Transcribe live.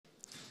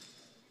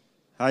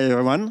Hi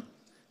everyone,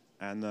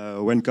 and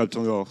welcome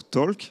to our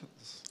talk.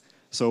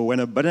 So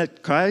when a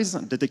botnet cries,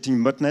 detecting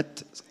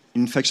botnet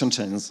infection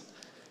chains.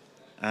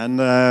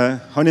 And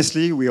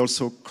honestly, we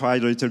also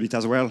cried a little bit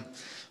as well,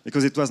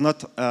 because it was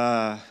not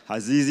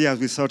as easy as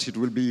we thought it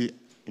would be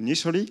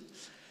initially,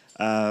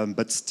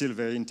 but still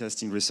very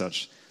interesting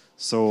research.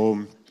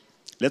 So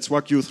let's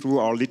walk you through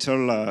our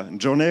little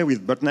journey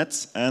with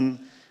botnets and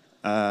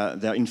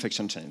their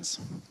infection chains.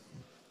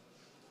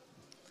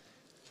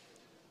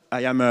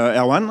 I am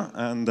Erwan,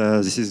 and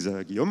this is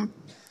Guillaume.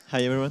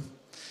 Hi, everyone.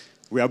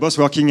 We are both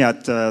working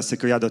at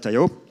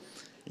Sequoia.io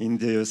in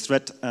the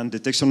threat and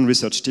detection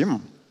research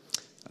team.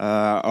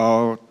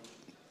 Overall,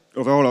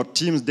 our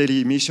team's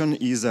daily mission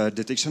is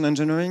detection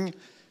engineering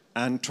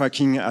and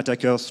tracking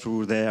attackers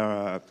through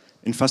their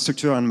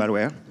infrastructure and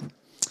malware.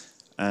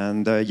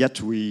 And yet,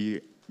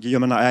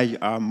 Guillaume and I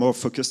are more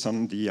focused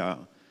on the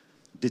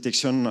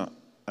detection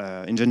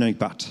engineering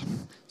part.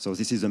 So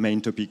this is the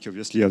main topic,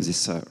 obviously, of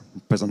this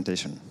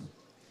presentation.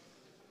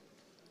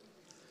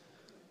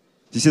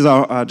 This is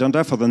our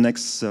agenda for the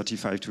next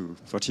 35 to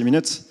 40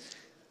 minutes.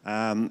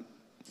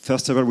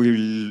 First of all, we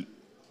will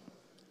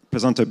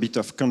present a bit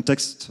of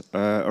context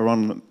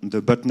around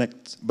the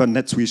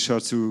botnets we share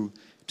to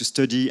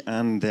study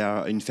and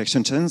their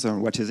infection chains,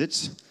 and what is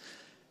it.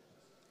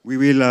 We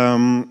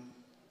will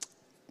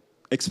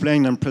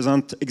explain and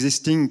present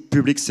existing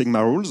public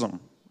Sigma rules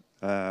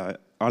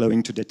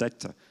allowing to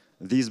detect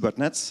these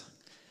botnets.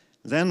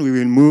 Then we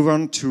will move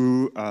on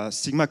to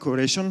Sigma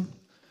correlation,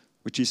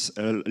 which is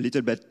a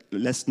little bit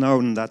less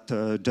known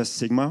than just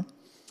Sigma.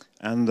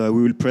 And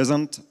we will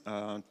present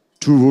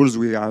two rules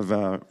we have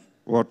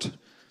wrote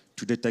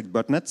to detect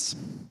botnets.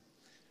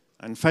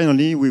 And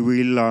finally, we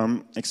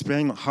will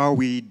explain how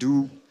we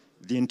do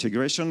the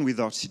integration with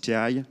our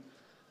CTI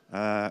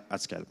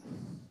at scale.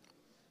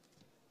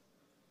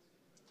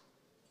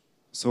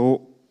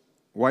 So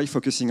why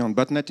focusing on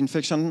botnet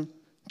infection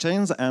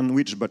chains, and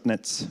which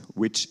botnets,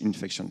 which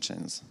infection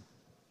chains?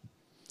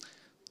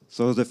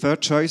 So the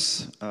third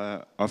choice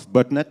of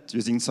botnet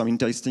using some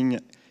interesting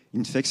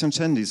infection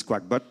chain is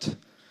Quackbot,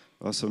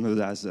 also known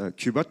as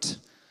Qbot.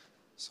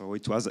 So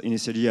it was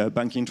initially a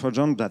banking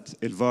Trojan that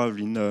evolved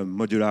in a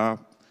modular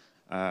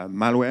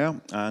malware,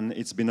 and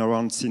it's been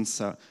around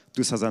since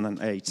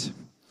 2008.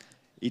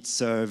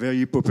 It's a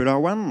very popular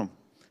one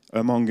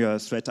among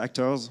threat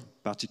actors,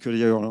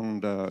 particularly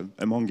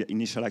among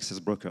initial access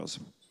brokers.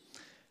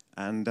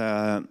 And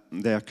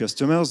their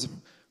customers,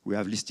 we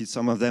have listed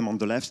some of them on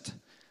the left,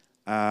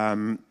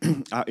 are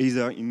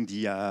either in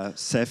the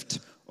theft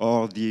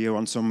or the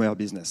ransomware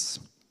business.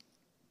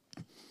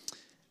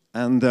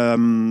 And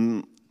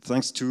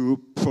thanks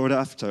to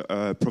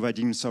Prodaft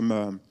providing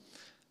some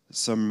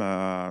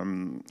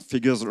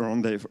figures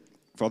around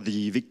for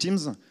the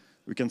victims,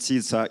 we can see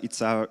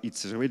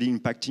it's really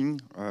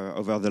impacting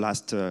over the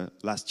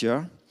last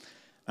year.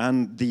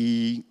 And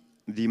the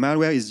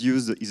malware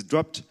is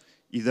dropped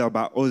either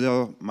by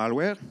other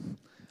malware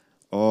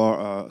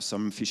or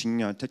some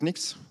phishing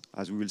techniques,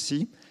 as we will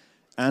see,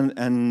 and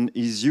it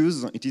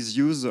is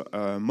used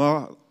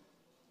more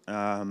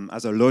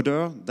as a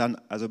loader than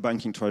as a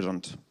banking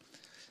Trojan.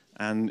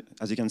 And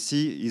as you can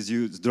see,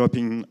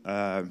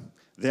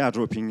 they are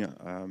dropping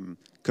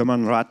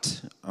common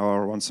rat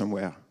or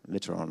ransomware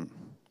later on.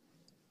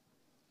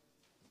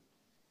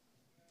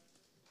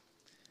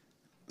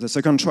 The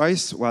second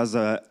choice was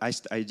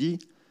Iced ID,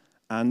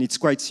 and it's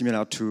quite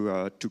similar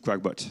to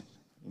Quackbot,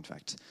 in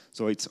fact.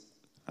 So it's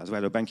as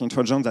well a banking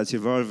Trojan that's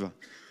evolved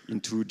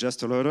into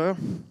just a loader,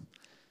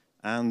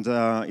 and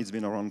it's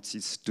been around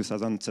since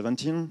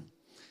 2017.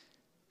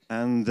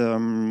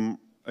 And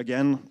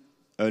again,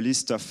 a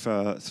list of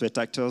threat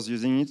actors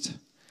using it,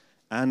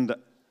 and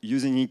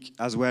using it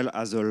as well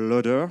as a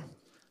loader.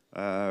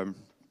 I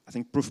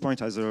think Proofpoint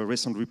has a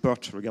recent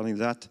report regarding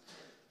that,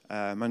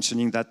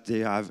 mentioning that they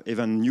have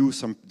new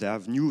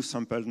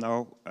sample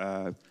now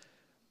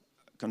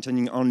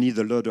containing only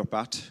the loader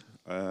part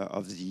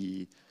of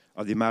the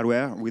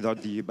malware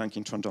without the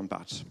banking Trojan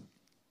part.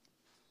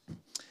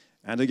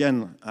 And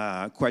again,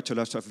 quite a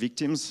lot of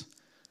victims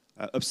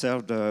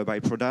observed by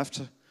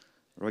Prodaft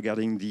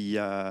regarding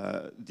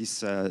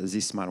this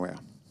malware.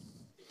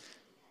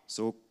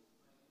 So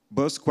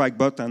both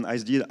Quackbot and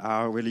IceD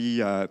are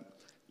really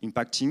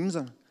impact teams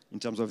in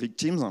terms of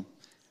victims,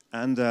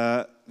 and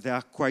they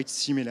are quite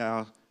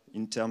similar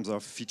in terms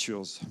of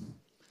features.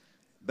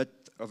 But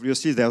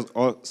obviously, there's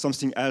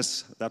something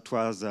else that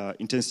was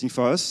interesting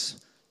for us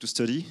to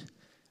study,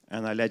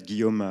 and I let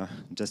Guillaume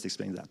just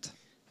explain that.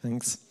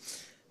 Thanks.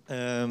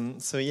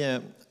 So yeah,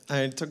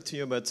 I'll talk to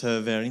you about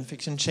their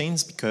infection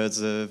chains, because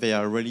they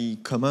are really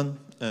common,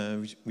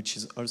 which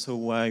is also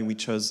why we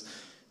chose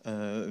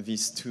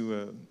these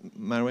two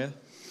malware.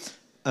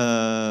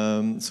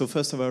 So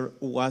first of all,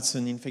 what's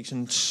an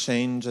infection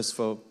chain, just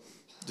for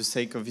the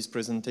sake of this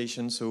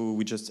presentation? So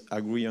we just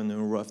agree on a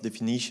rough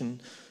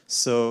definition.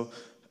 So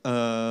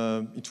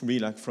it will be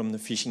like from the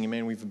phishing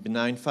email with a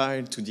benign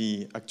file to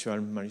the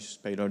actual malicious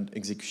payload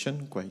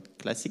execution, quite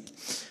classic.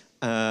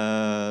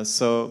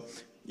 So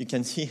you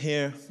can see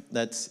here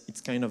that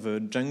it's kind of a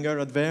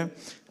jungle out there.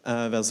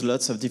 There's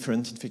lots of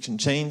different infection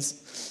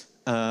chains.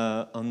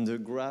 On the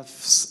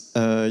graphs,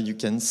 you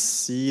can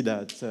see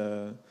that,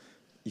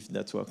 if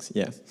that works,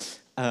 yeah.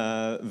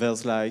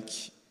 There's like,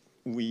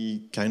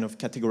 we kind of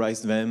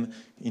categorize them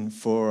in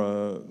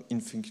 4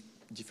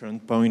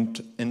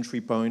 different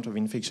entry point of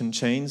infection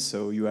chains.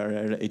 So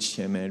URL,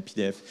 HTML,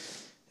 PDF,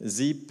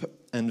 zip,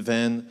 and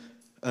then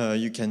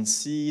you can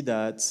see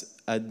that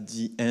at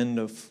the end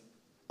of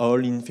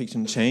all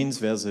infection chains,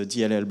 there's a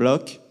DLL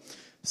block.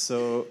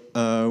 So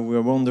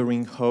we're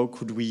wondering how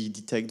could we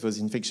detect those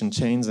infection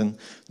chains, and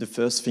the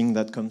first thing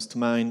that comes to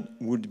mind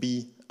would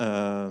be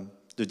the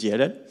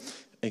DLL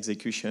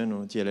execution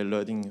or DLL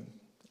loading,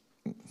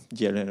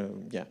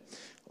 DLL, yeah,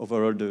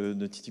 overall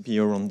the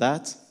TTP around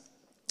that.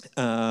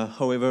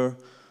 However,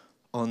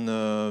 on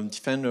a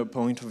Defender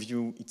point of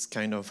view, it's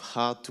kind of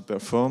hard to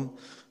perform,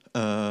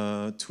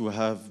 to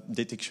have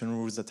detection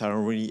rules that are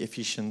really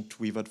efficient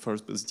without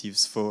false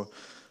positives for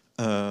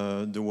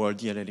the word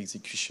DLL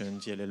execution,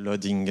 DLL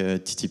loading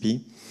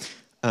TTP.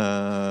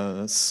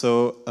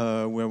 So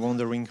we're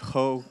wondering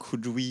how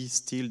could we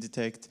still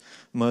detect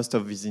most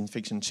of these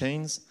infection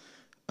chains,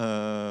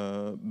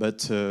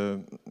 but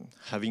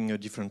having a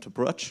different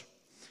approach.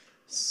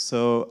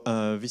 So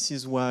this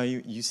is why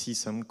you see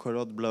some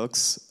colored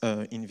blocks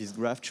in these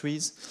graph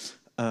trees.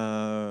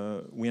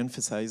 We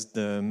emphasize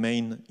the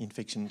main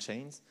infection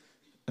chains.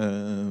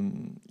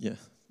 Yeah,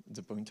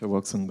 the pointer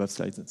works on both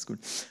slides, that's cool.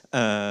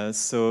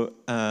 So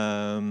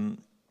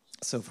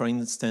for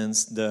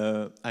instance,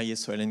 the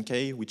ISO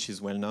LNK, which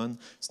is well known,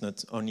 it's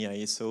not only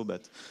ISO,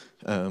 but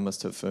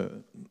most of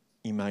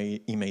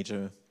image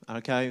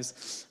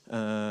archives.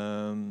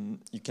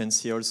 You can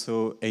see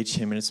also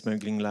HTML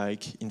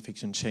smuggling-like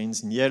infection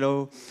chains in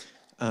yellow,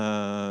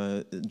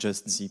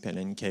 just zip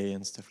LNK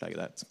and stuff like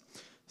that.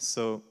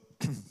 So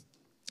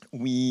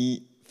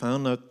we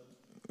found out,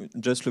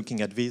 just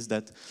looking at this,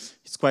 that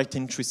it's quite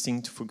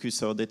interesting to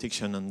focus our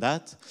detection on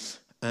that.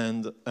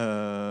 And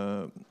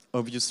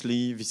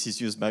obviously, this is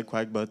used by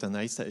Quackbot and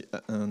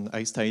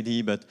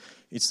IceTidy, but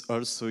it's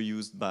also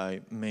used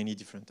by many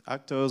different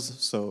actors.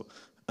 So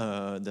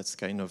that's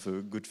kind of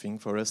a good thing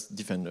for us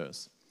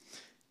defenders.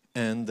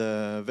 And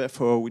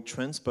therefore, we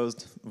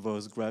transposed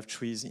those graph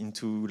trees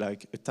into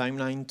like a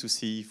timeline to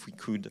see if we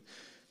could,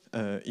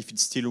 if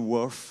it's still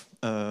worth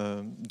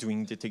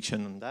doing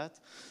detection on that.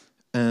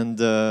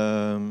 And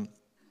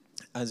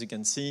as you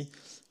can see,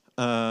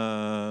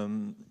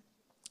 the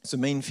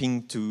main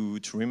thing to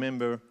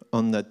remember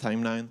on that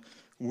timeline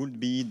would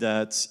be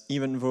that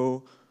even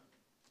though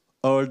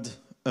all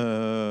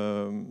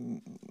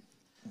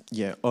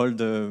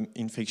the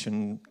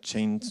infection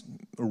chain,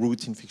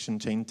 root infection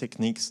chain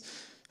techniques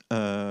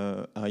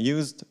are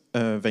used,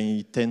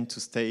 they tend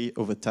to stay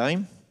over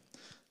time.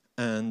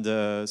 And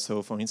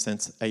so, for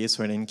instance,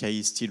 ISO LNK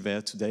is still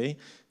there today,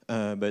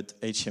 but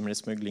HTML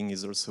smuggling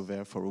is also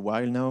there for a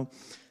while now.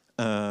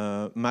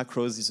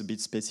 Macros is a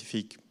bit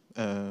specific,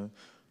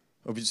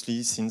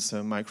 obviously, since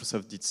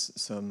Microsoft did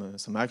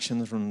some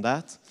actions from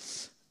that.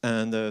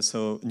 And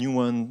so new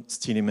one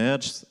still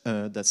emerged.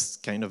 That's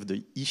kind of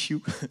the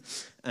issue,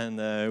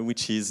 and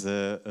which is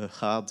a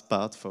hard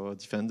part for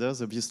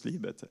defenders, obviously,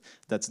 but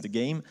that's the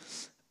game.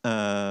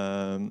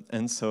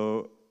 And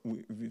so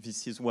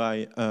this is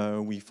why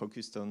we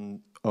focused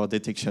on our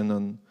detection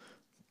on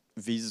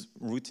these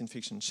root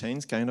infection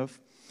chains, kind of.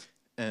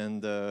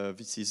 And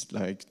this is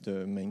like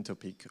the main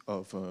topic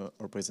of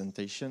our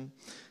presentation.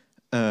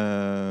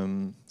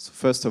 So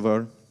first of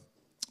all,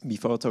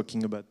 before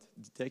talking about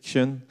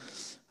detection,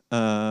 we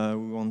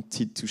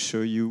wanted to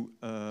show you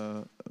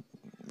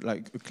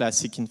like a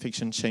classic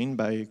infection chain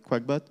by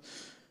Quackbot,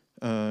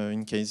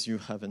 in case you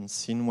haven't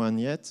seen one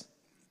yet.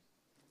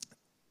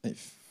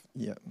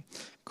 Yeah,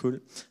 cool.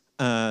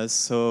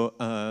 So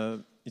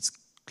it's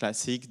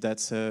classic.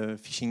 That's a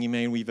phishing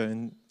email with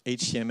an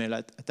HTML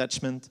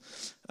attachment.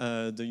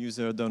 The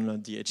user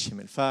downloads the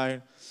HTML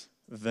file.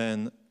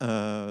 Then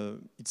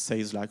it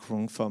says like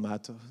wrong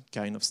format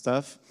kind of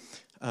stuff.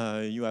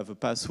 You have a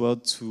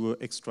password to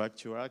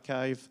extract your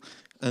archive,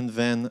 and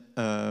then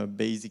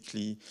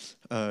basically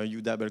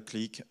you double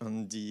click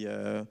on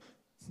the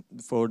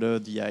folder,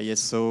 the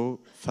ISO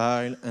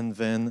file, and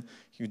then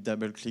you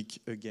double click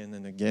again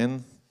and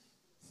again.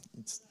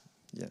 It's,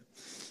 yeah,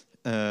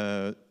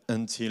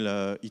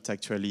 until it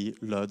actually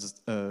loads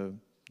the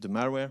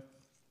malware.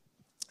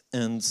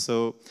 And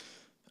so,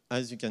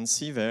 as you can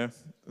see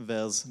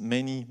there's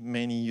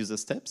many user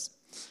steps,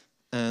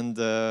 and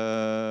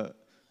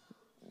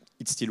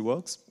it still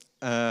works.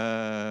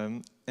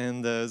 And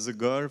the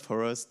goal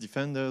for us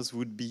defenders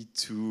would be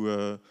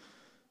to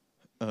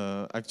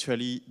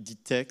actually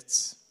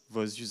detect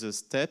those user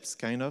steps,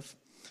 kind of,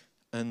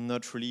 and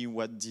not really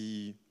what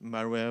the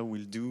malware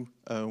will do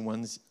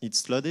once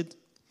it's loaded.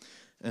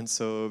 And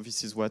so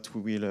this is what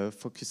we will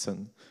focus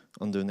on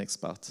the next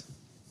part.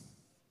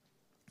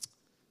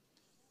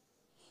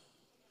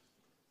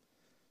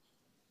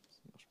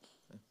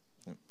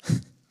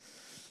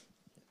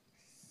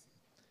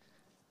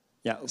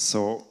 Yeah,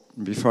 so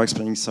before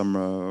explaining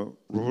some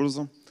rules,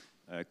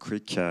 a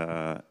quick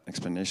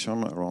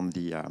explanation around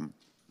the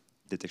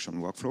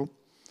detection workflow.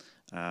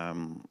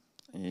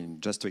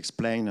 Just to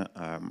explain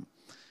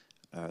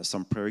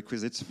some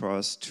prerequisites for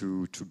us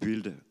to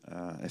build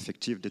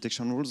effective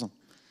detection rules,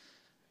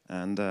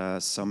 and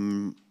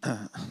some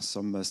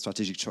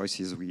strategic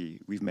choices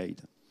we've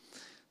made.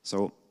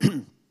 So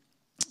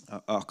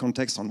our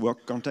context, on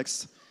work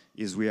context,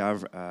 is we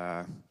have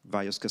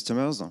various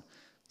customers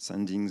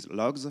sending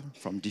logs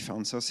from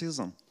different sources,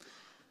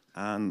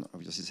 and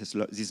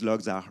obviously these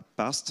logs are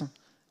parsed,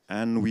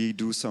 and we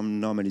do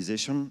some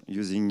normalization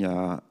using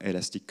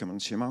elastic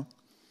command schema,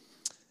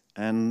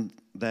 and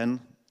then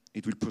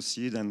it will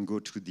proceed and go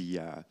to the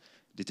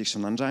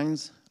detection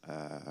engines,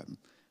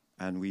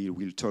 and we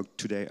will talk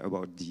today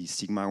about the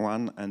Sigma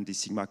one and the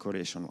Sigma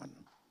correlation one.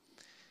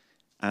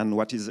 And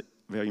what is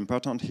very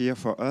important here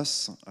for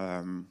us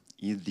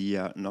is the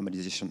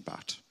normalization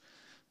part,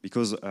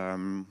 because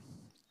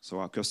so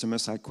our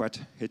customers are quite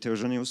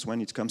heterogeneous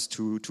when it comes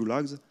to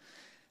logs,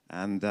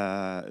 and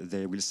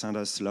they will send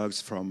us logs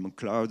from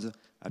cloud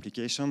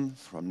application,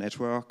 from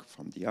network,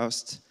 from the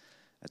host,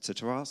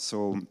 etc.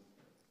 So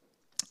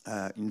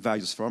in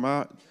various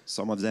formats,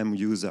 some of them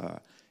use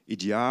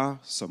EDR,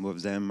 some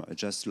of them are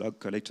just log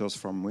collectors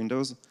from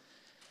Windows.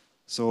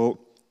 So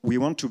we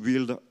want to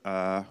build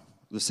the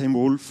same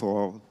rule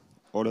for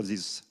all of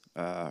these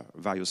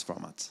various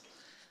formats.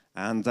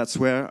 And that's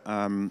where,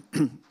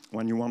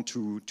 when you want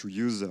to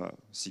use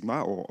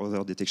Sigma or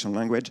other detection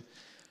language,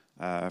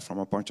 from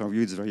a point of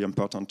view, it's very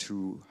important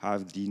to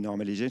have the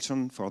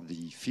normalization for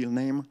the field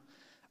name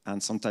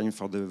and sometimes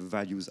for the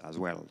values as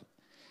well.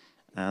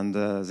 And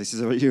this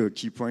is a very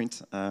key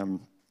point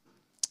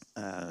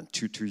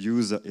to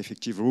use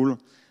effective rule,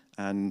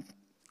 and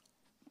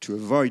to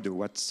avoid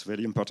what's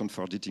very important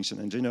for detection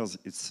engineers.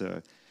 It's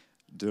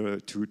to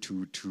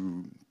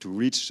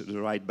reach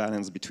the right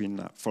balance between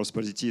false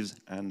positives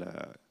and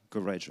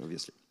coverage,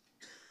 obviously.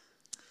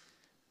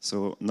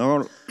 So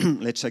now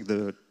let's check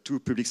the two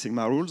public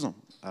Sigma rules,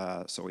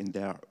 so in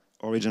their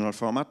original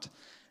format,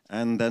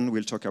 and then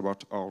we'll talk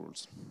about our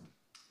rules.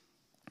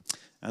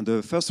 And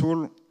the first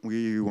rule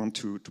we want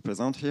to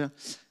present here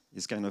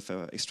is kind of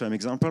an extreme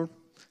example.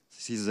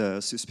 This is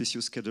a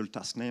suspicious scheduled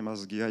task name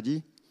as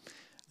GID,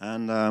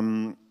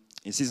 and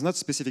this is not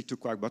specific to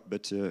Quackbot,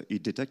 but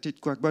it detected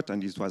Quackbot,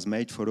 and it was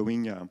made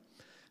following a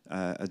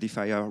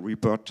DFIR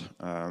report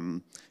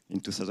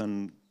in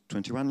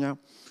 2021, yeah.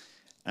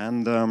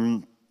 And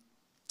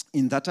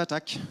in that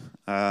attack,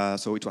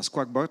 so it was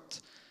Quackbot,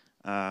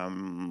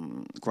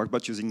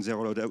 Quackbot using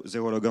zero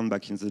logon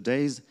back in the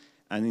days,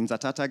 and in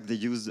that attack they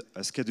used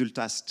a scheduled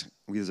task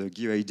with a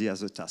GID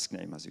as a task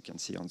name, as you can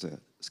see on the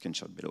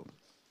screenshot below.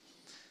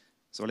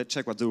 So let's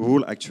check what the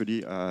rule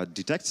actually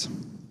detects.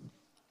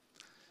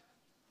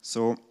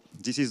 So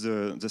this is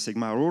the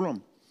Sigma rule.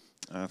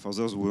 For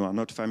those who are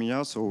not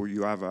familiar, so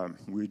you have,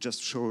 we're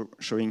just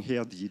showing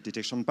here the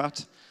detection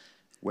part,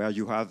 where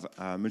you have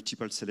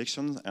multiple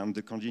selections, and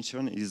the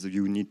condition is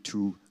you need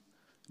to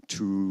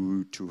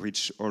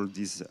reach all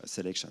these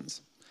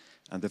selections.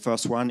 And the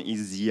first one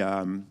is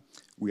the,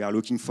 we are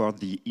looking for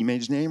the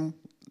image name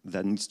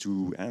that needs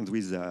to end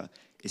with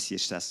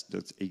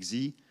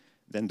schtask.exe.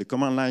 Then the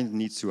command line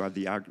needs to have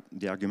the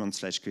argument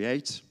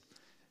 /create.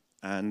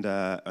 And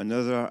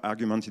another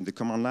argument in the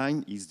command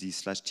line is the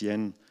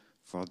 /tn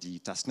for the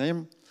task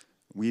name,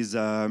 with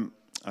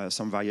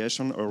some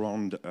variation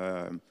around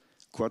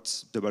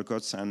quotes, double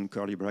quotes, and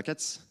curly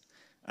brackets,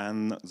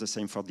 and the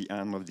same for the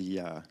end of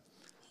the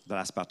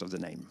last part of the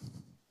name.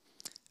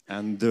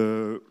 And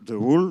the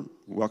rule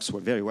works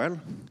very well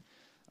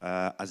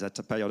at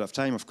that period of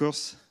time, of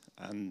course,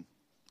 and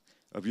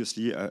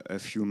obviously a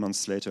few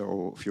months later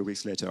or a few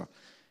weeks later,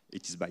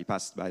 it is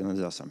bypassed by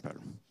another sample.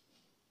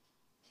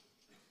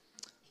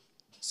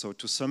 So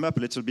to sum up a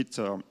little bit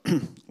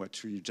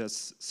what we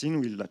just seen,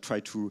 we'll try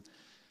to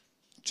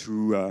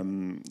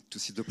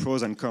see the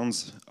pros and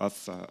cons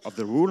of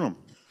the rule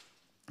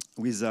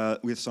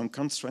with some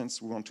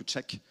constraints we want to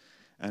check,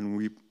 and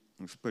we've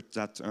put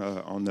that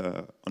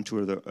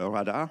onto a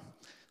radar.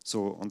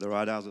 So on the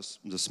radar,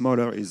 the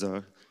smaller is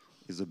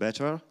the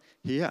better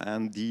here,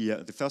 and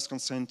the first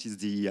constraint is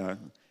the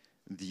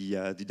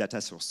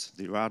data source,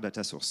 the raw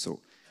data source. So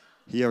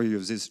here you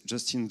have this,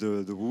 just in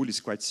the rule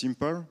is quite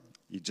simple.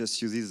 It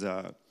just uses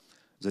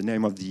the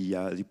name of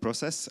the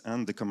process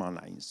and the command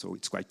line. So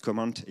it's quite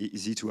common,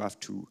 easy to have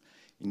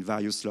in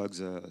various logs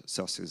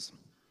sources.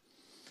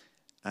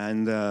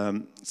 And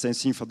same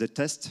thing for the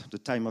test, the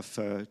time of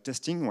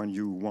testing. When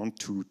you want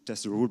to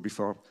test the rule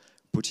before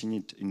putting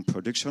it in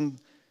production,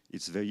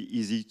 it's very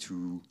easy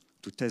to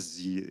test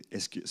the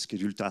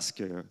scheduled task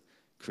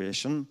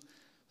creation.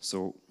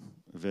 So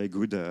very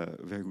good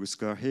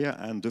score here.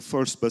 And the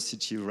false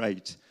positive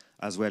rate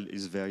as well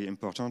is very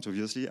important,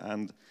 obviously,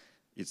 and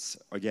it's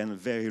again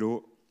very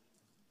low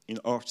in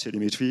our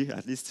telemetry.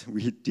 At least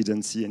we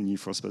didn't see any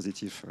false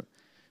positive,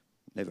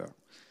 never.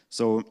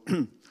 So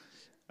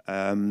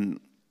the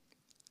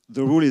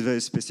rule is very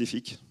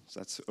specific.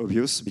 that's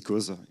obvious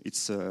because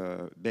it's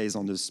based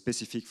on the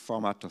specific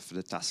format of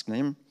the task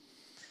name.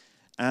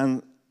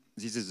 And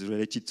this is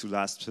related to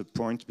last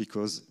point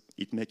because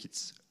it makes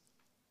it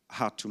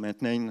hard to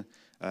maintain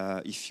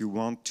if you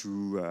want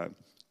to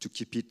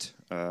keep it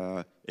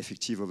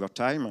effective over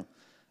time,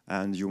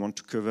 and you want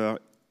to cover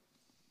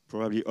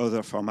probably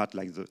other format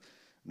like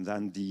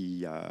than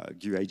the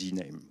GUID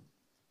name.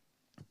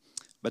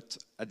 But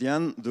at the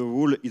end, the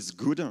rule is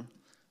good,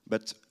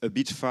 but a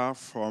bit far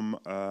from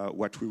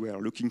what we were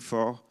looking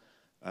for,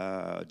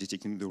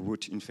 detecting the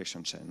root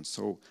infection chain.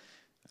 So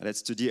let's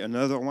study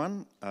another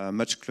one,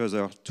 much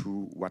closer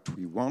to what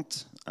we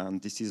want,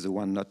 and this is the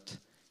one-knot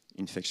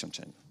infection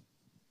chain.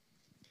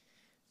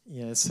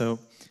 Yeah, so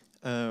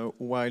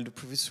while the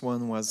previous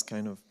one was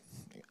kind of,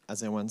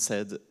 as Erwan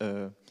said,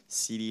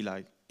 silly,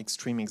 like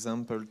extreme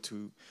example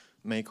to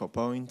make our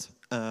point,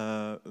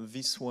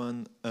 this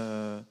one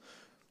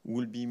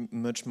will be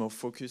much more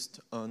focused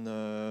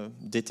on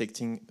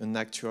detecting an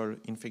actual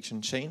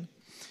infection chain.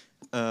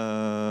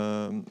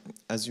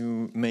 As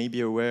you may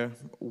be aware,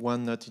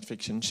 one-knot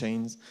infection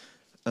chains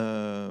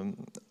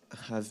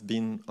have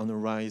been on a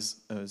rise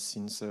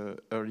since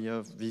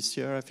earlier this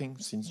year, I think,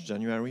 since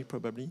January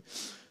probably,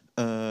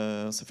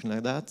 something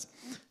like that.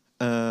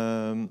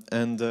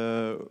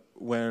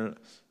 Well,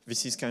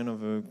 this is kind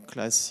of a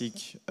classic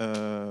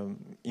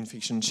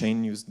infection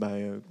chain used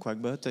by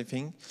Quackbot, I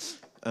think.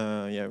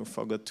 Yeah, we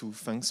forgot to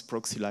thank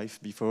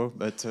ProxyLife before,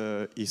 but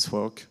his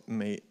work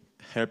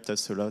helped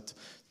us a lot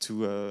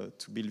to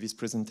build this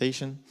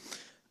presentation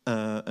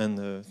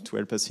and to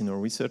help us in our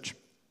research.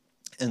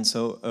 And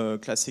so a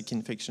classic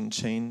infection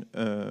chain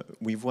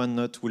with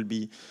one-knot will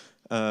be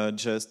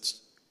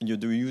just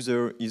the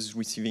user is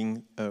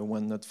receiving a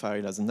one-knot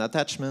file as an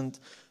attachment,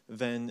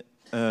 then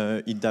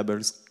it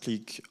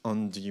double-click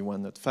on the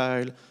one-knot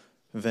file,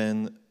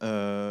 then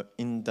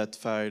in that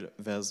file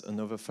there's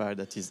another file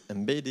that is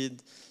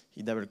embedded,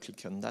 you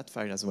double-click on that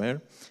file as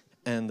well,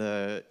 and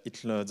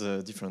it loads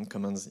different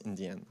commands in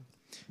the end.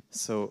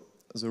 So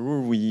the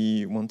rule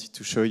we wanted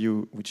to show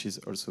you, which is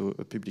also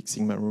a public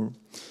Sigma rule,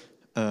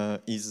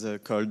 is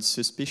called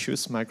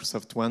suspicious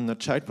Microsoft one-knot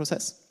child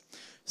process.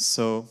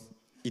 So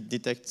it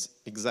detects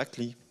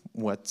exactly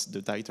what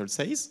the title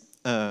says,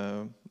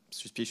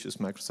 suspicious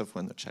Microsoft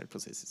one-knot child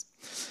processes.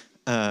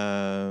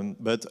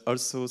 But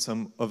also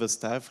some other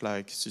stuff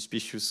like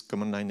suspicious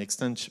command line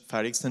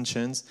file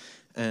extensions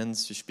and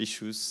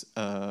suspicious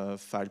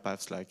file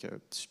paths like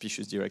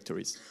suspicious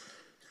directories.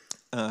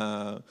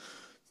 Do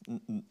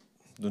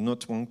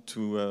not want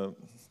to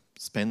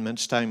spend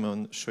much time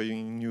on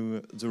showing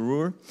you the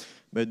rule,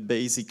 but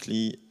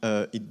basically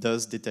it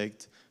does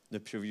detect the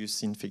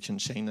previous infection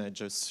chain I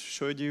just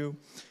showed you,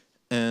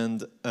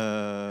 and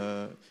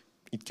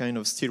it kind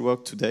of still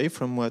works today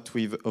from what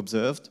we've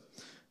observed.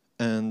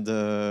 And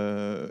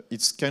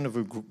it's kind of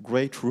a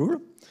great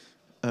rule.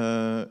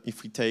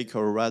 If we take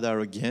our radar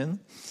again,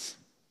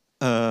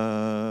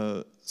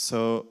 so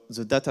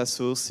the data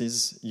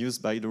sources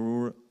used by the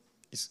rule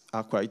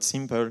are quite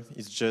simple.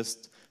 It's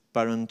just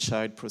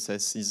parent-child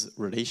processes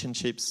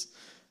relationships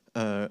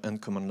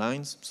and command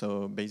lines.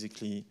 So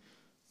basically,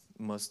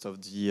 most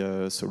of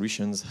the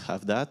solutions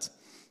have that.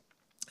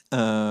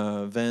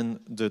 Then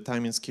the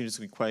time and skills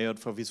required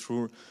for this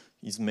rule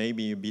is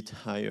maybe a bit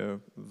higher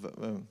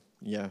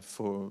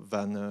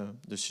than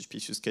the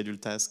suspicious schedule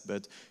task,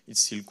 but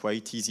it's still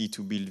quite easy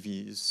to build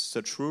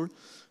such rule.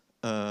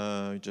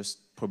 You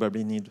just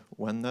probably need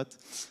one knot,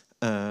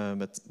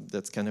 but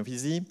that's kind of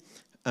easy.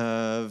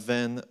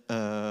 Then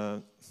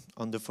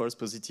on the false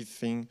positive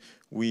thing,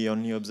 we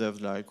only observed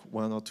like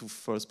 1 or 2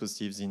 false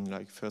positives in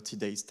like 30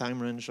 days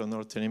time range on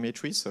our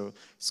telemetry, so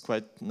it's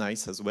quite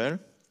nice as well.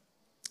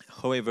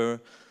 However,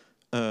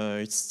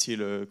 it's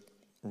still a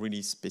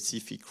really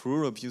specific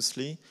rule,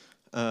 obviously,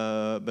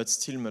 but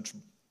still much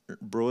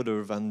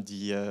broader than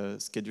the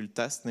scheduled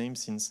task name,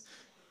 since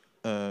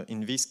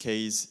in this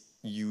case,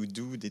 you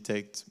do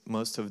detect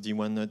most of the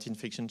one-knot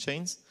infection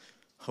chains.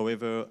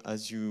 However,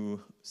 as you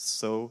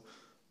saw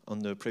on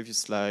the previous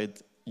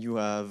slide, you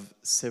have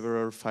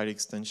several file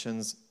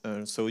extensions,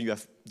 so you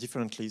have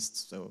different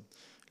lists, so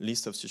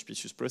list of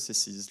suspicious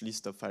processes,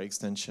 list of file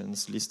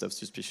extensions, list of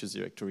suspicious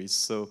directories.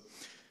 So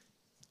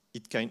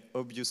it can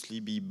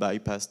obviously be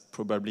bypassed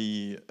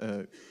probably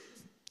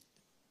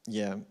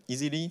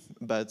easily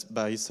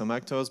by some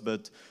actors,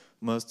 but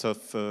most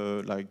of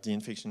like the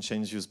infection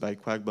chains used by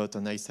Quackbot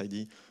and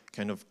IceID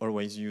kind of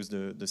always use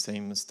the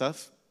same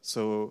stuff.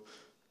 So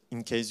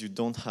in case you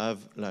don't have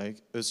like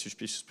a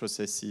suspicious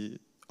process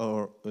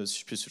or a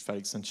suspicious file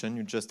extension,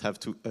 you just have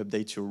to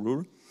update your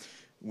rule,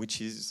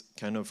 which is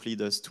kind of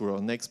lead us to our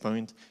next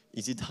point.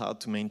 Is it hard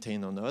to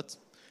maintain or not?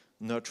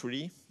 Not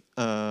really,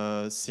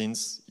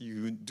 since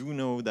you do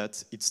know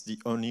that it's the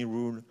only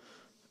rule,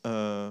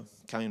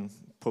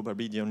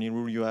 probably the only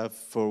rule you have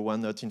for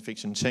one-knot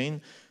infection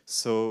chain.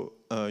 So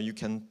you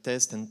can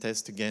test and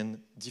test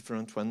again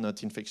different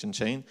one-knot infection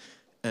chain.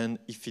 And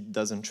if it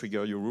doesn't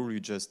trigger your rule, you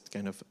just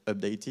kind of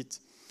update it.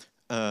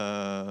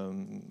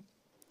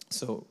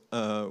 So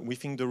we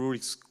think the rule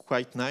is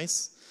quite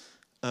nice.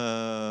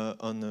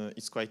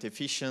 It's quite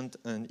efficient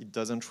and it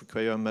doesn't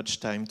require much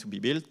time to be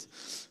built.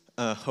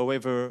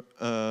 However,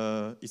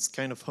 it's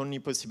kind of only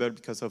possible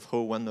because of how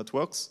OneNote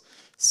works.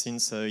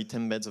 Since it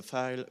embeds a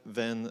file,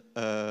 then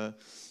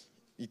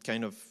it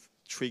kind of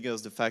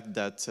triggers the fact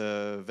that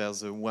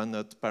there's a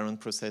OneNote parent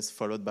process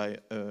followed by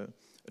a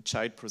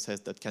child process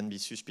that can be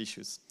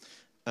suspicious.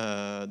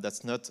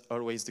 That's not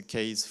always the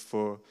case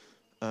for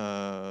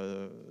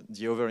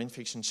the other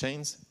infection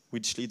chains,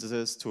 which leads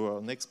us to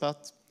our next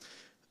part,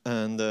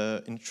 and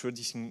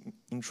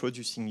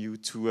introducing you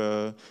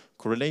to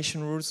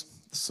correlation rules.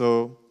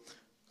 So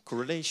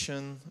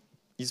correlation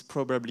is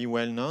probably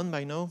well known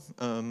by now.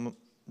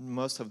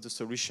 Most of the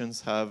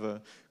solutions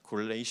have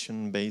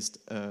correlation-based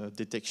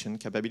detection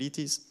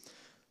capabilities.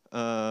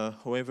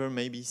 However,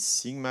 maybe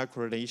sigma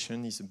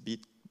correlation is a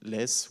bit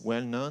less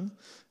well known.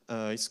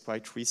 It's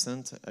quite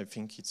recent. I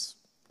think it's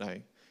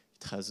like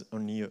it has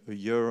only a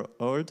year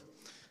old.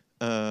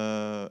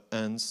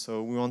 And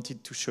so we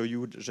wanted to show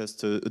you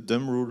just a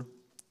dumb rule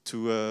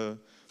to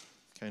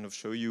kind of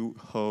show you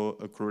how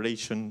a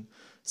correlation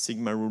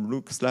sigma rule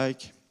looks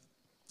like.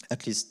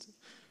 At least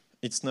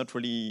it's not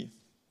really,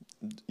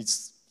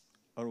 it's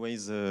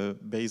always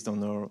based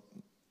on our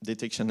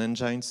detection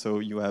engine. So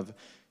you have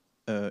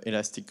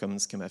elastic common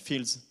schema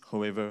fields.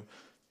 However,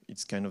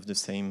 it's kind of the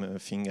same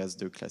thing as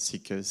the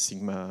classic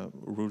sigma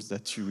rules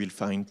that you will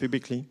find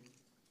publicly.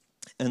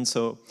 And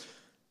so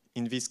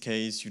in this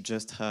case, you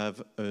just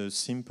have a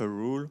simple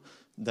rule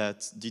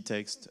that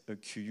detects a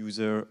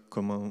QUser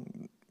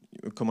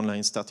command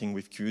line starting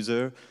with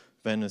QUser,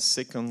 then a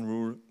second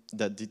rule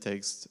that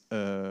detects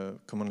a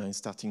command line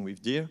starting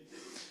with dir.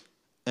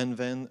 And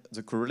then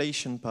the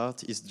correlation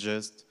part is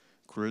just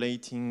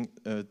correlating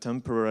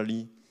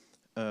temporarily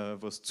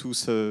those two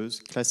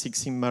classic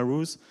sigma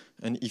rules.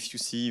 And if you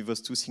see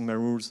those two sigma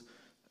rules,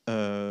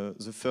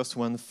 the first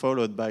one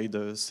followed by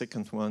the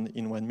second one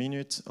in 1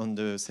 minute on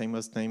the same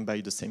hostname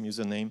by the same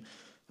username,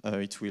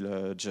 it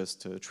will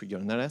just trigger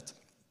an alert.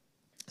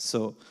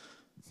 So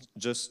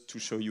just to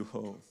show you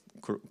how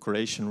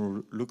correlation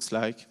rule looks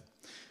like.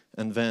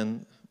 And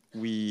then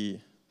we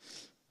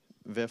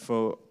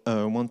therefore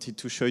wanted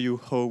to show you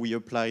how we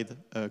applied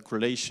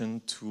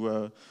correlation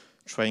to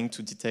trying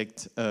to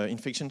detect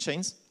infection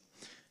chains.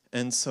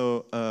 And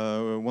so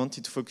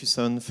wanted to focus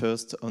on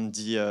first on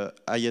the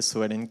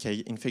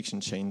ISO-LNK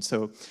infection chain.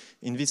 So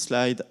in this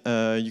slide,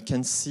 you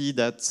can see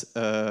that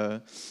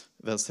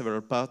there are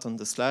several parts on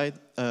the slide.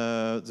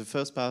 The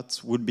first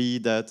part would be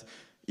that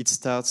it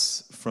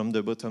starts from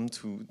the bottom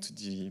to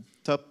the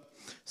top.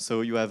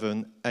 So you have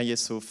an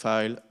ISO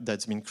file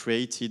that's been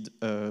created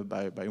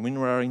by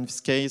WinRAR in this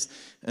case,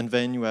 and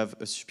then you have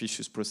a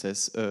suspicious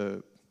process,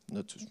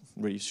 not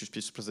really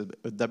suspicious process, but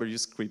a W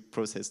script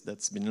process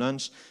that's been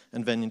launched,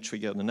 and then it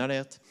triggered an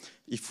alert.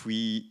 If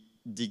we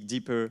dig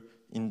deeper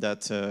in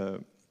that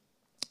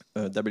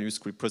W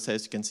script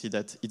process, you can see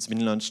that it's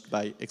been launched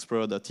by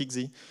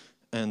explorer.exe,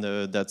 and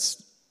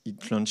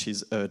it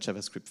launches a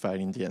JavaScript file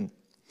in the end.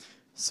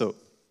 So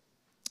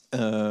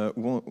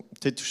we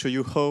wanted to show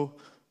you how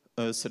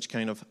such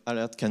kind of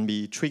alert can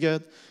be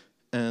triggered,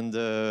 and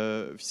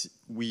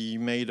we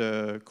made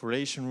a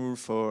correlation rule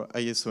for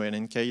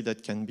ISO-LNK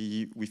that can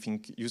be, we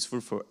think, useful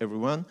for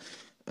everyone.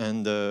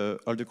 And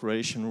all the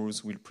correlation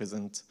rules we'll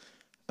present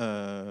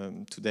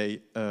today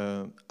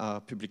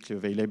are publicly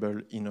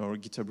available in our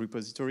GitHub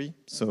repository.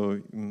 So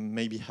you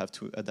maybe have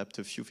to adapt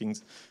a few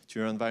things to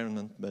your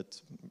environment,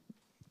 but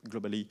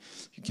globally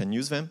you can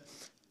use them.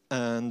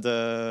 And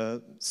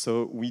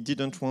so we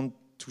didn't want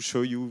to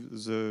show you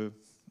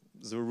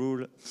the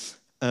rule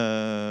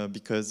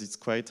because it's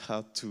quite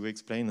hard to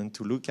explain and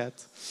to look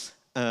at.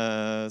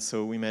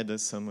 So we made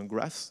some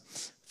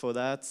graphs for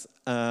that.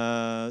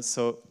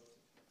 So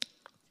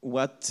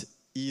what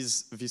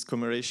is this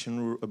correlation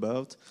rule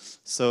about?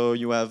 So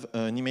you have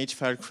an image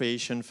file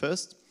creation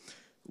first,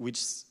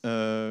 which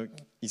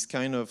is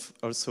kind of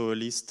also a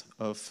list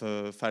of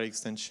file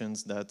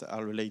extensions that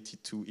are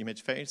related to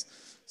image files.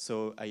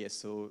 So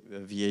ISO,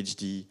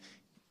 VHD,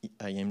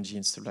 IMG,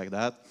 and stuff like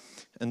that.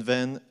 And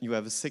then you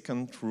have a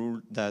second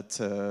rule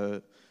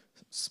that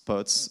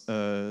spots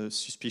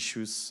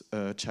suspicious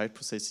child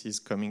processes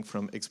coming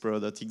from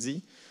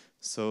explorer.exe.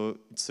 So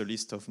it's a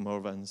list of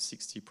more than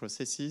 60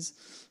 processes,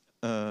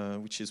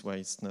 which is why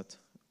it's not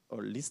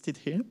all listed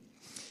here.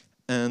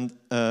 And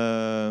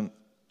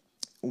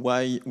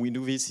why we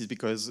do this is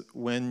because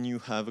when you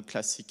have a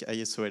classic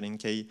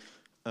ISO-LNK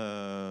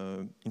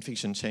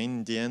infection chain,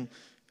 in the end,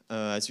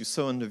 as you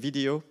saw in the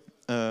video,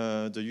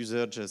 the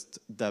user just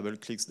double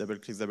clicks.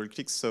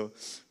 So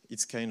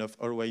it's kind of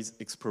always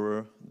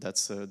Explorer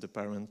that's the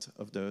parent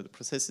of the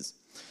processes.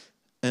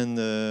 And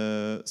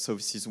so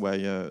this is why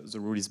the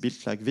rule is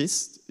built like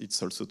this.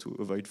 It's also to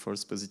avoid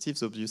false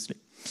positives, obviously.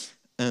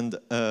 And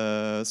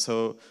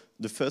so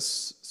the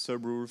first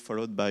sub-rule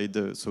followed by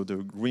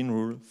the green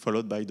rule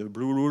followed by the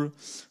blue rule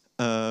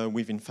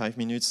within 5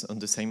 minutes on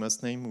the same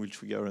hostname will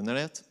trigger an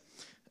alert.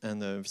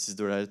 And this is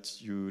the alert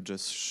you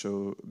just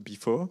showed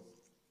before.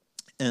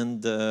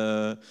 And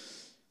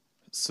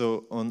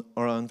So on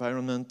our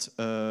environment,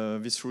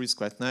 this rule is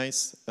quite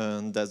nice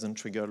and doesn't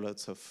trigger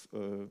lots of,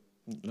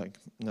 like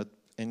not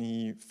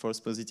any false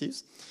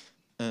positives,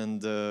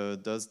 and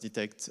does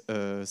detect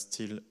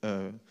still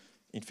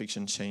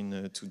infection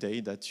chain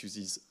today that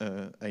uses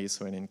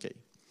ISO LNK.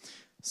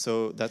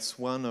 So that's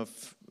one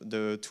of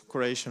the two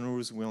correlation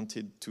rules we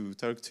wanted to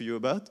talk to you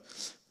about.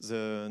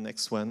 The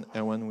next one,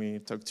 Erwan, we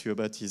talk to you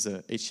about is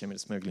HTML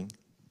smuggling.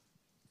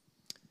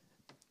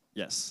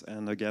 Yes,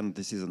 and again,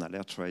 this is an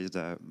alert raised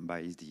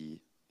by the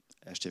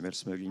HTML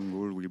smuggling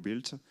rule we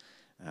built.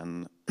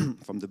 And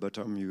from the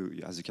bottom,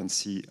 as you can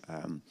see,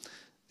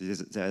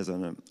 there is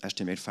an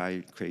HTML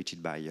file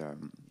created by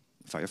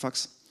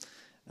Firefox.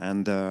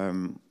 And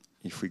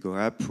if we go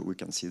up, we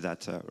can see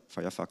that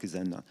Firefox is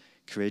then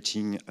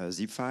creating a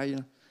zip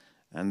file.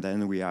 And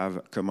then we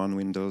have command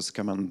Windows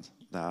command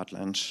that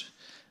launch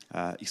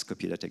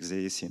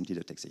xcopy.exe,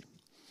 cmd.exe.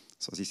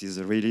 So this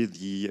is really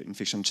the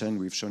infection chain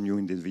we've shown you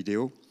in this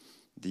video,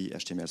 the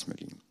HTML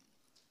smuggling.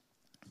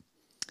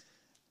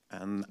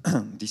 And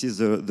this is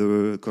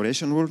the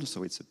correlation rule,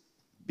 so it's a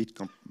bit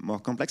more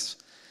complex.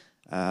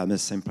 The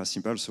same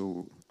principle.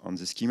 So on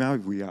the schema,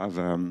 we have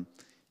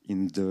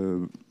in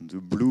the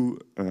blue,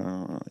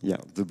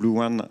 the blue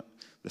one,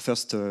 the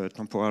first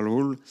temporal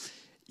rule.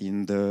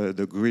 In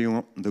the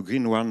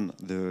green one,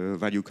 the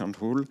value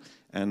count rule,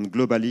 and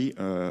globally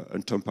a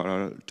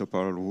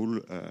temporal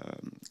rule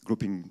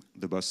grouping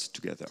the boss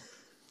together.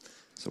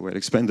 So we'll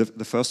explain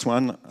the first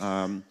one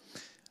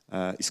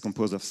is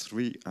composed of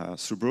three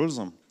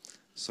subrules.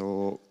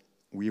 So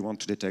we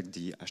want to detect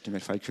the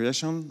HTML file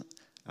creation,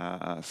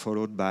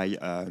 followed by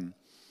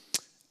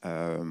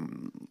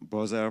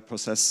browser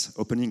process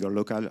opening a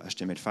local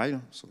HTML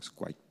file. So it's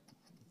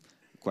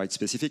quite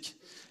specific.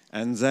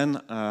 And then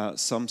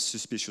some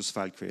suspicious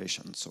file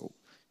creation. So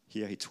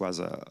here it was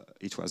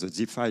a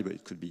zip file, but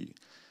it could be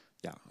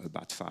a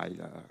bat file.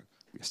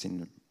 We've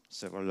seen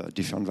several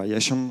different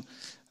variations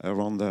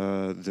around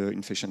the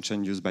infection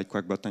chain used by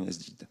Quackbot and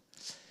SDID.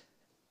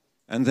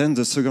 And then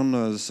the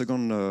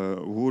second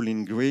rule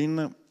in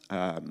green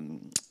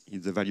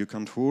is the value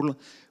count rule,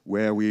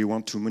 where we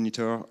want to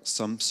monitor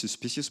some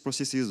suspicious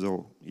processes,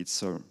 or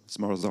it's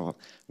more the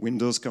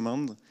Windows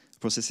command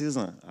processes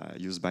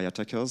used by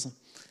attackers.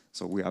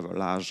 So we have a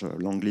large,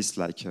 long list,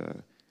 like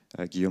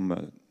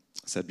Guillaume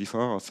said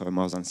before, of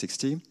more than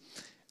 60.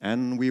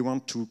 And we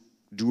want to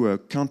do a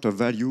count of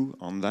value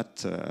on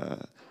that,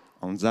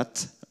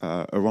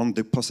 around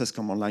the process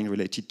command line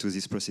related to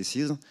these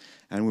processes.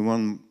 And we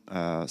want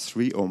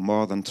 3 or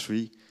more than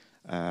 3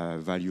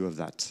 value of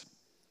that.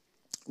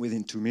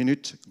 Within 2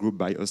 minutes, group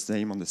by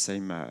hostname on the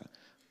same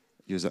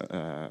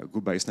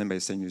group by hostname by the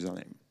same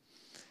username.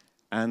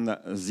 And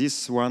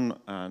this one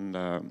and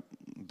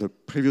the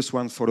previous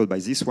one followed by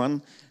this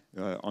one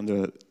on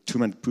the 2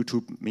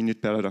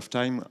 minute period of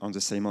time on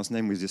the same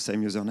hostname with the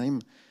same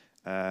username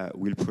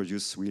will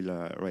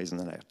raise an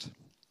alert.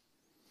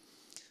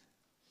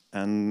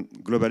 And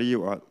globally,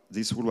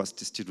 this rule was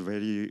tested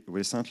very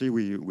recently.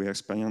 We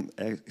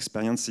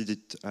experienced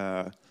it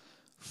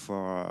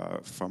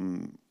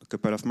from a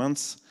couple of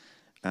months,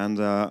 and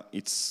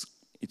it's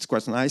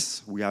quite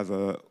nice. We have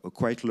a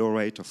quite low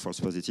rate of false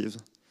positives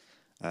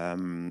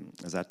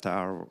that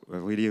are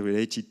really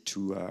related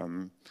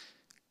to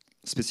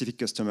specific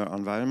customer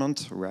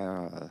environment,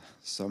 where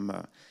some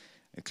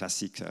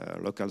classic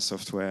local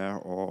software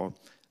or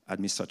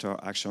administrator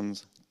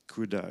actions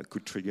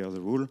could trigger the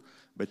rule,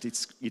 but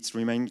it's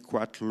remained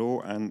quite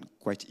low and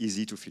quite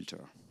easy to filter.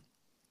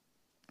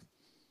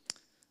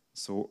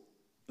 So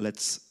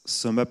let's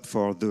sum up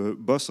for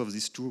both of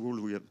these two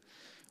rules.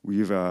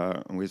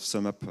 We've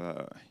summed up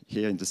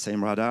here in the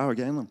same radar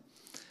again,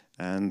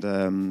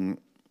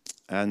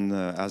 and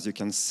as you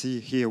can see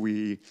here,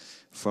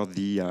 for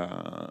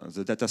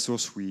the data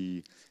source,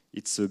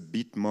 it's a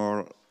bit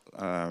more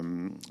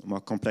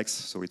complex.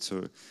 So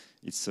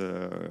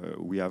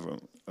we have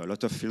a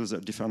lot of fields,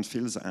 different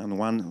fields, and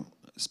one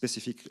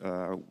specific,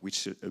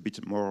 which is a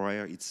bit more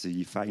rare. It's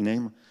the file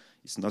name.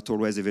 It's not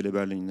always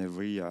available in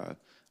every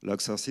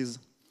log sources.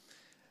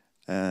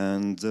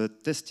 And the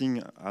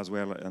testing as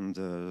well, and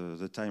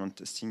the time on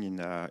testing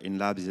in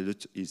lab is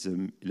a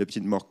little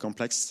bit more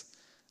complex.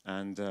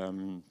 And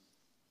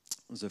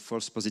the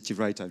false positive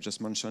rate, I've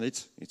just mentioned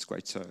it. It's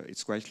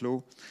quite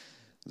low.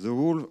 The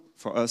rule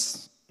for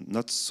us,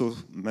 not so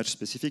much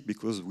specific,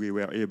 because we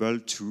were able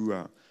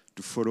to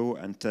follow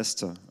and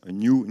test a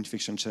new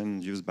infection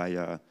chain used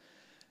by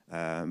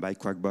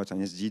Quackbot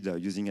and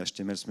SDID using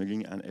HTML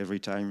smuggling, and every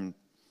time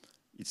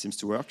it seems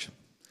to work.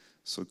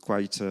 So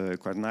quite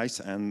nice.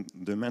 And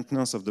the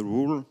maintenance of the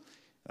rule,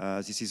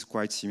 this is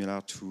quite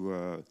similar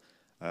to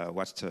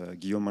what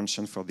Guillaume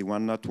mentioned for the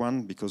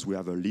 1.1, because we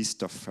have a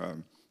list of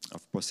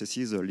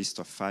processes, a list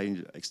of file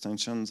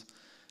extensions,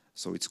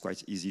 so it's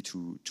quite easy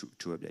to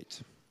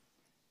update.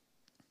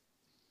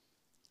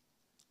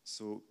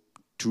 So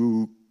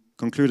to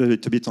conclude a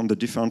little bit on the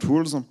different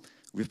rules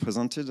we've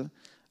presented,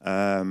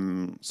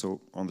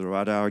 so on the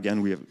radar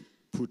again we have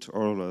put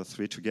all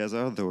 3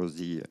 together. There was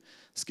the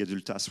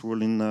scheduled task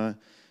rule in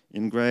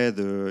in gray,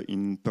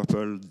 in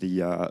purple,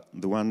 the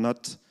one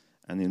not,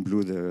 and in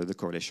blue, the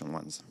correlation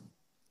ones.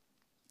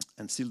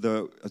 And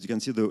still, as you can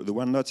see, the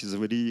one not is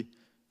really,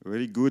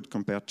 really good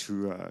compared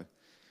to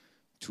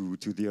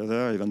the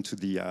other, even to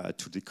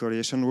the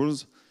correlation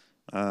rules.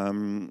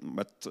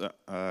 But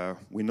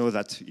we know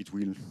that it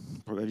will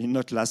probably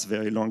not last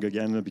very long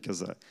again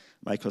because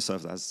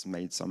Microsoft has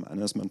made some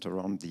announcement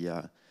around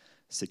the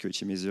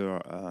security measure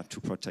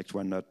to protect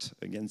OneNote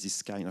against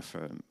this kind of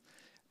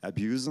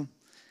abuse.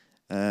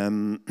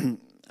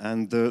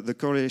 And the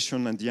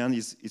correlation at the end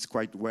is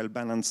quite well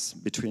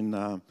balanced between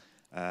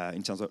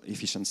in terms of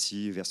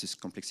efficiency versus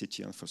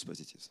complexity and false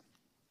positives.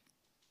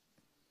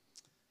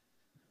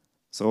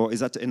 So is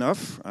that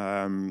enough?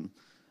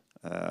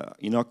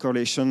 In our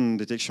correlation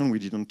detection, we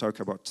didn't talk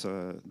about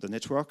the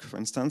network, for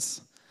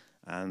instance,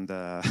 and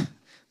there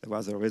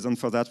was a reason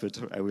for that, but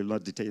I will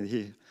not detail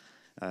here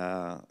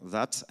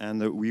that.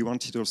 And we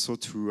wanted also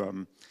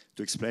to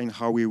explain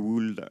how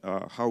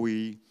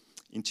we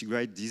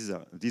integrate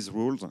these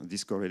rules,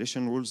 these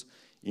correlation rules,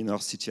 in our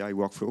CTI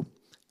workflow.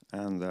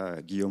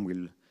 And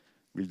Guillaume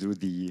will do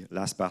the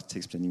last part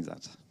explaining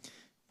that.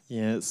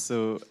 Yeah,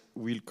 so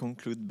we'll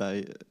conclude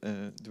by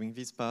doing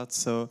this part.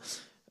 So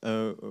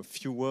a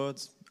few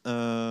words.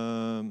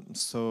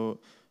 Lots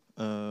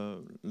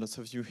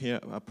of you here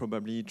are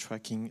probably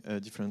tracking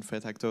different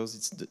threat actors.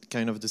 It's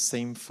kind of the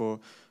same for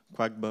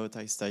Quackbot,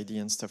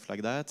 IcedID, and stuff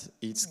like that.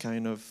 It's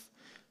kind of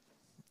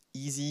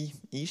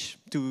easy-ish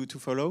to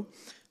follow.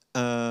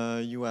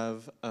 You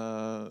have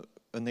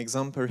an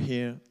example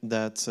here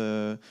that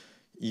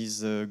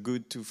is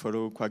good to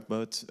follow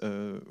Quackbot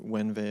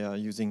when they are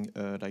using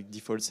like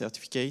default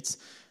certificates.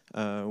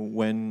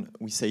 When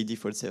we say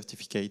default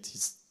certificate,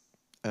 it's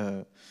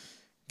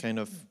kind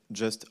of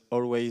just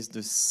always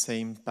the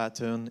same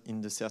pattern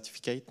in the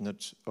certificate,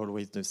 not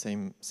always the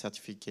same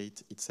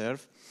certificate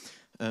itself.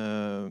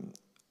 On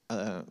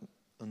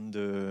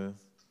the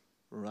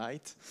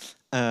right,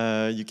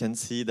 you can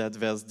see that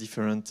there's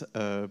different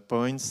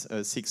points,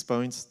 6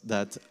 points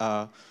that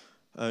are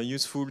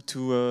useful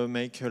to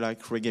make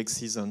like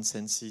regexes on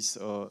Census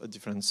or a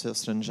different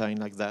search engine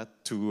like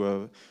that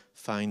to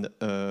find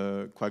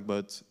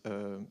Quackbot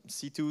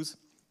C2s.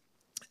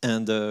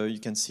 And you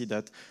can see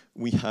that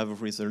we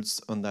have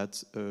results on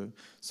that.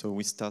 So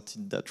we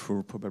started that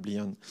rule probably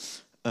on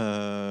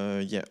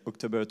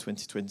October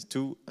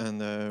 2022,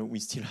 and we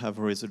still have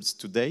results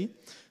today.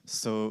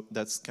 So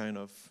that's kind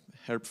of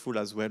helpful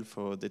as well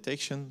for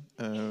detection,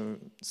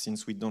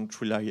 since we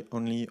don't rely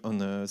only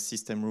on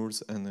system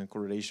rules and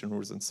correlation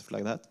rules and stuff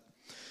like that.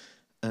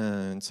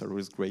 And it's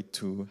always great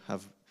to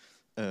have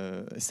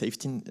a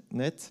safety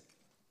net.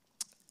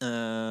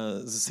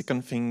 The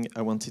second thing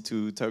I wanted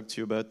to talk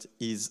to you about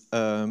is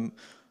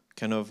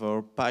kind of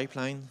our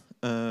pipeline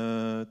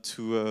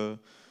to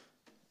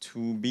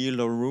build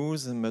our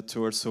rules, but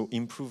to also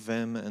improve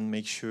them and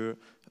make sure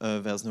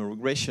there's no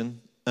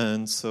regression.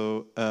 And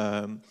so,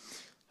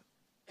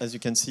 as you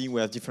can see,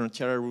 we have different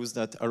TRR rules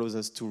that allows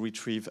us to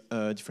retrieve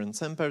different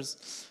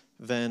samples.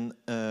 Then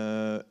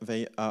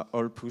they are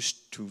all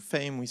pushed to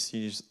FAME, which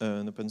is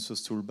an open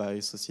source tool by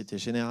Société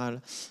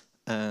Générale.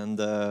 And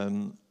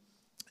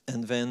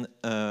then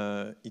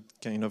it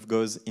kind of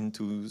goes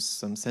into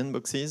some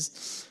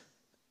sandboxes.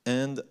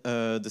 And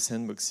the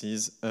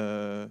sandboxes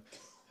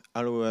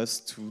allow us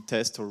to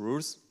test our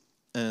rules.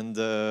 And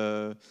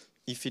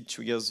if it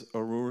triggers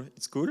a rule,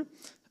 it's cool.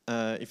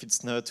 If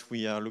it's not,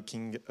 we are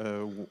looking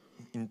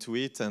into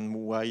it and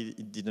why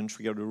it didn't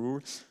trigger the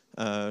rule.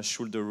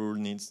 Should the rule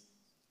needs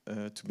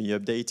to be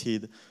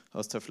updated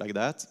or stuff like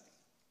that.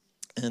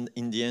 And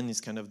in the end,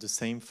 it's kind of the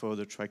same for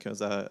the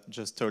trackers I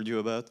just told you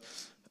about.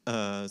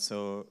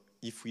 So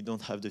if we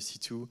don't have the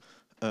C2,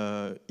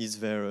 is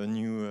there a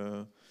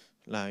new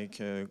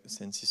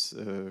census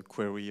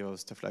query or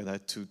stuff like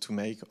that to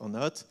make or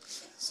not?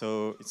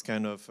 So it's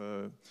kind of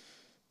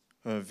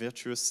a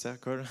virtuous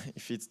circle,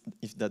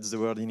 if that's the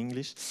word in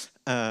English.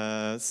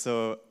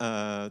 To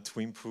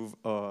improve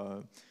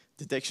our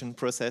detection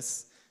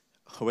process.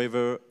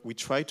 However, we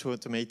try to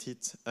automate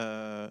it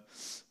a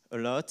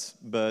lot,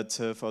 but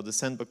for the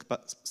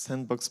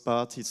sandbox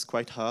part, it's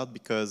quite hard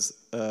because,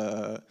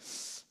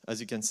 as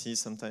you can see,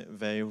 sometimes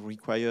they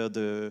require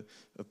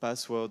a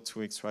password to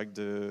extract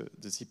the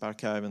zip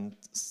archive and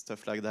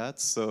stuff like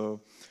that.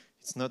 So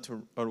it's not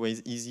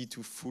always easy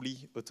to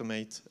fully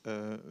automate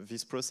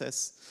this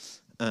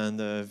process. And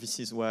this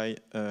is why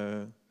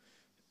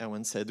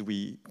Erwan said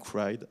we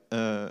cried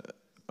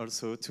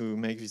also to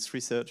make this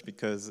research,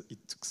 because it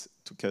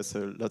took us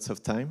lots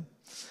of time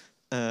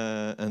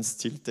and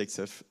still takes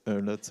us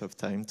lots of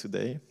time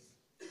today.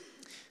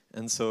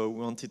 And so we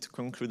wanted to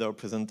conclude our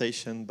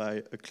presentation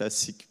by a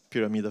classic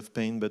pyramid of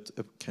pain, but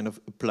kind of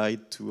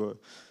applied to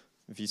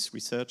this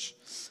research.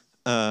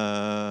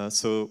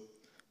 So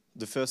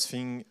the first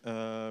thing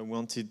I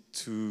wanted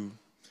to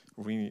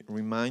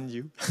remind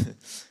you,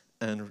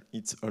 and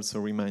it also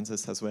reminds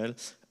us as well,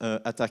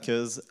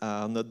 attackers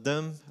are not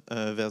dumb.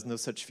 There's no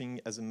such thing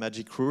as a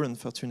magic rule,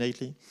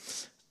 unfortunately.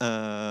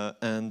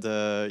 And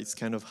it's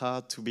kind of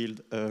hard to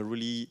build a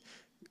really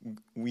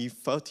we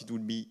thought it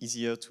would be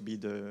easier to be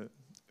the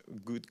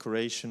good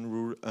correlation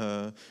rule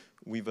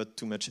without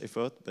too much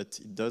effort, but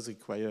it does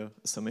require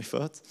some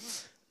effort.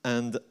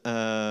 And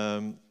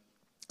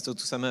so to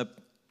sum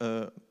up,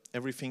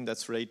 everything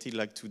that's related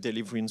like to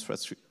delivery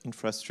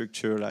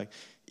infrastructure, like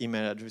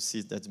email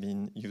addresses that's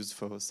been used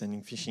for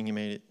sending phishing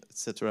email,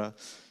 etc.,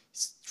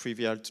 it's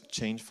trivial to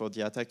change for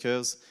the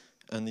attackers,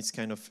 and it's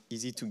kind of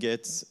easy to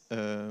get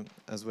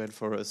as well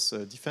for us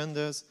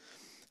defenders.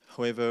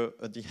 However,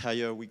 the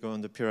higher we go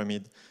on the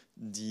pyramid,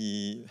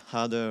 the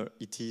harder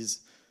it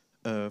is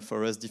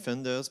for us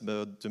defenders,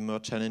 but the more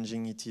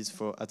challenging it is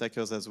for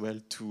attackers as well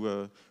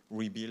to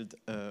rebuild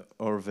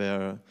all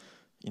their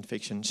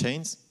infection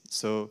chains.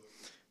 So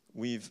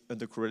with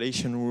the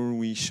correlation rule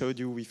we showed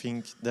you, we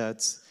think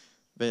that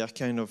they are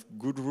kind of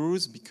good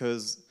rules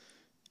because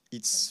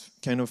it's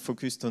kind of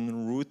focused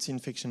on root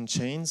infection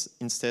chains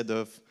instead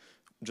of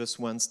just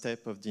one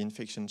step of the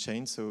infection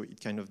chain. So it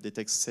kind of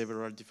detects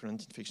several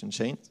different infection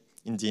chains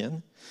in the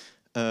end.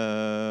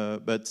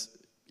 But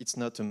it's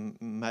not a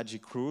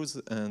magic rules,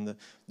 and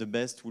the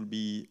best will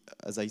be,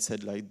 as I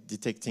said, like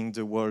detecting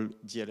the whole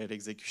DLL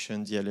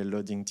execution, DLL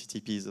loading,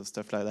 TTPs or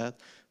stuff like that.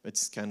 But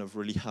it's kind of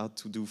really hard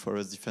to do for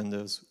us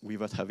defenders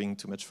without having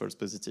too much false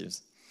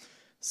positives.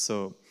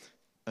 So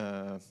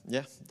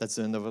yeah, that's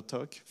the end of our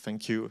talk.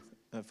 Thank you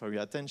for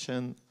your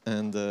attention,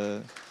 and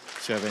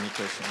if you have any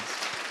questions.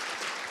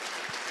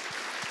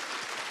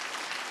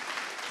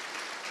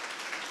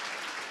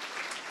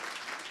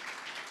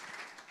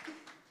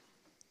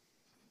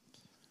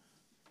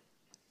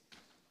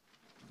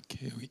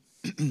 Okay,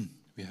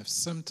 we have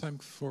some time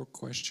for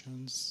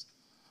questions.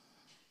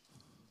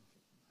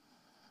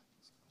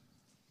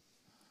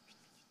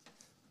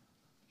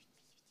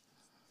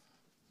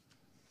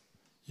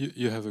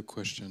 You have a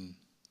question.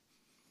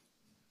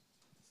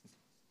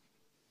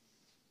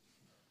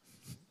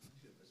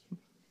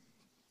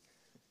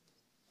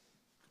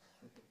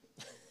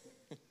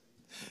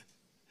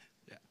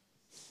 Yeah.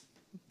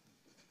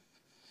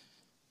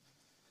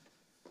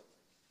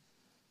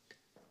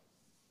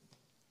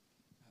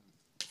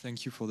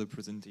 Thank you for the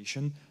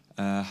presentation.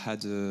 I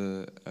had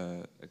a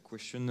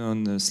question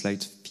on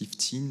slide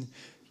 15.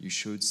 You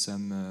showed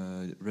some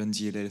run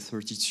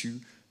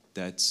DLL32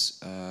 that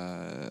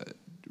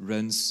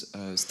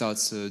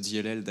starts a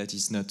DLL that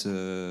is not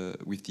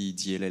with the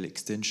DLL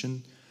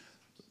extension.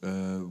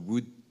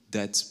 Would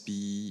that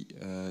be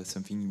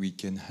something we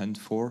can hunt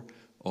for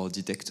or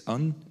detect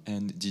on?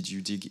 And did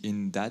you dig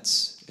in that?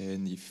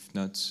 And if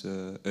not,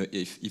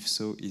 if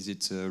so, is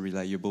it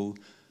reliable?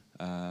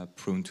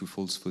 Prone to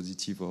false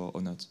positive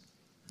or not?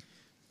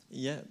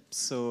 Yeah,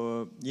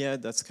 so yeah,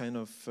 that's kind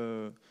of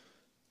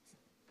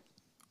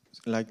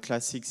like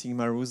classic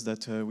Sigma rules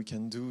that we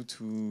can do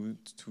to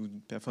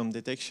perform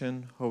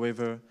detection.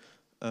 However,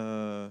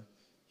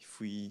 if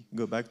we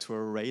go back to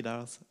our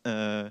radars,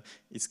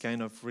 it's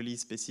kind of really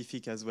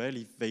specific as well.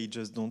 If they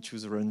just don't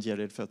use run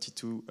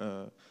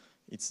DLL32,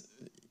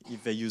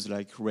 if they use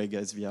like reg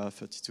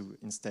SVR32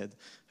 instead,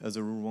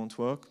 the rule won't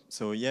work.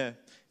 So yeah,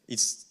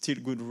 it's still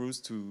good rules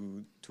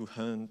to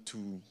hunt,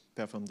 to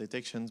perform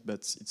detections,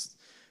 but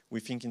we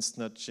think it's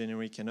not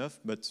generic enough,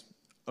 but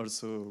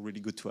also really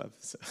good to have.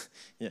 So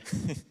yeah,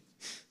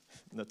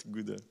 not a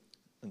good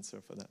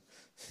answer for that.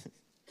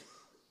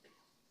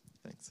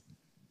 Thanks.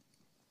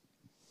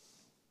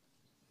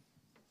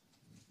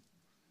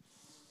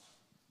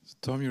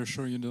 Tom, you're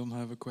sure you don't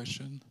have a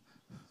question?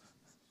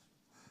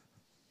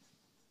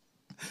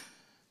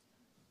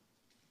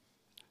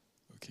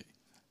 Okay.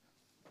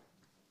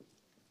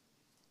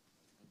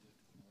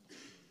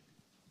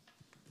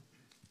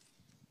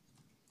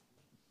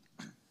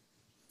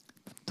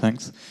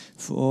 Thanks.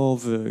 For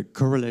the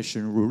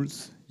correlation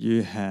rules,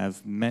 you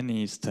have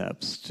many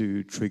steps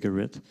to trigger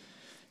it.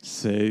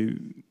 So,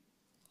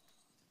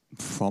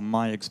 from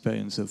my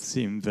experience of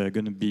SIM, there are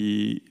going to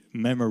be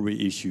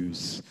memory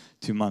issues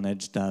to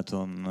manage that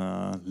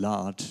on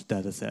large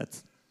data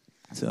sets.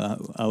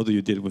 So, how do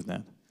you deal with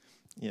that?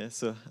 Yeah,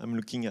 so I'm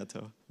looking at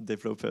our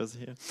developers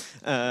here.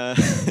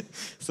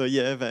 So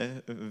yeah,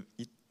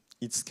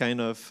 it's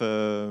kind of,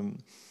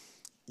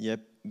 yeah,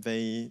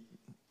 they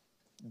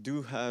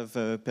do have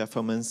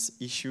performance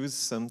issues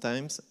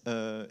sometimes,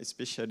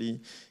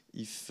 especially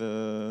if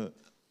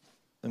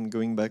I'm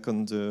going back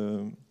on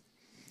the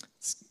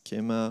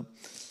schema.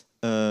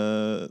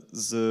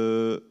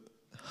 The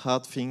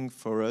hard thing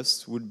for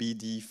us would be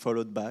the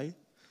followed by.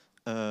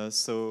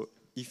 So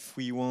if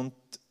we want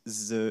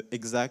the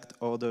exact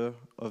order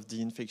of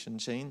the infection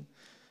chain,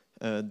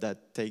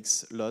 that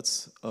takes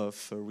lots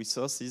of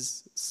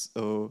resources.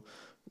 So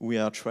we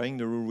are trying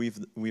the rule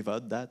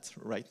without that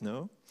right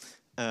now.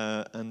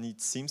 And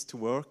it seems to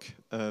work,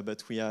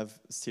 but we have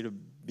still a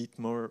bit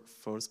more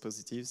false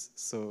positives.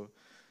 So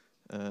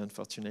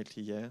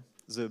unfortunately, yeah.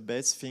 The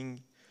best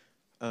thing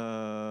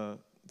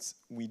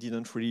we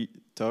didn't really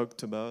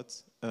talk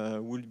about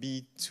would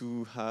be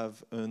to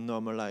have a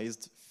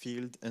normalized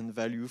field and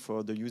value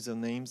for the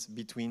usernames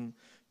between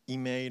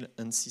email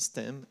and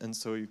system. And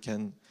so you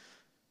can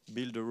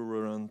build a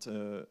rule around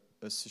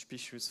a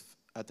suspicious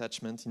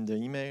attachment in the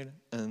email,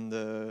 and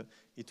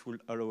it will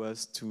allow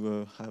us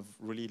to have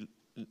really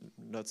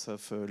lots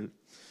of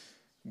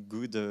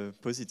good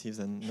positives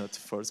and not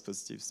false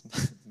positives.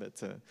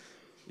 But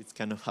it's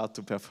kind of hard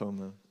to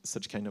perform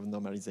such kind of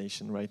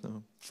normalization right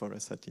now, for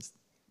us at least.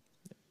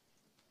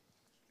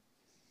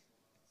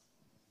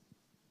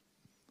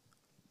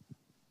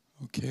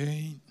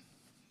 Okay,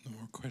 no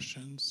more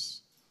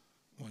questions.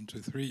 1, 2,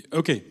 3.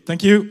 Okay,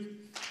 thank you.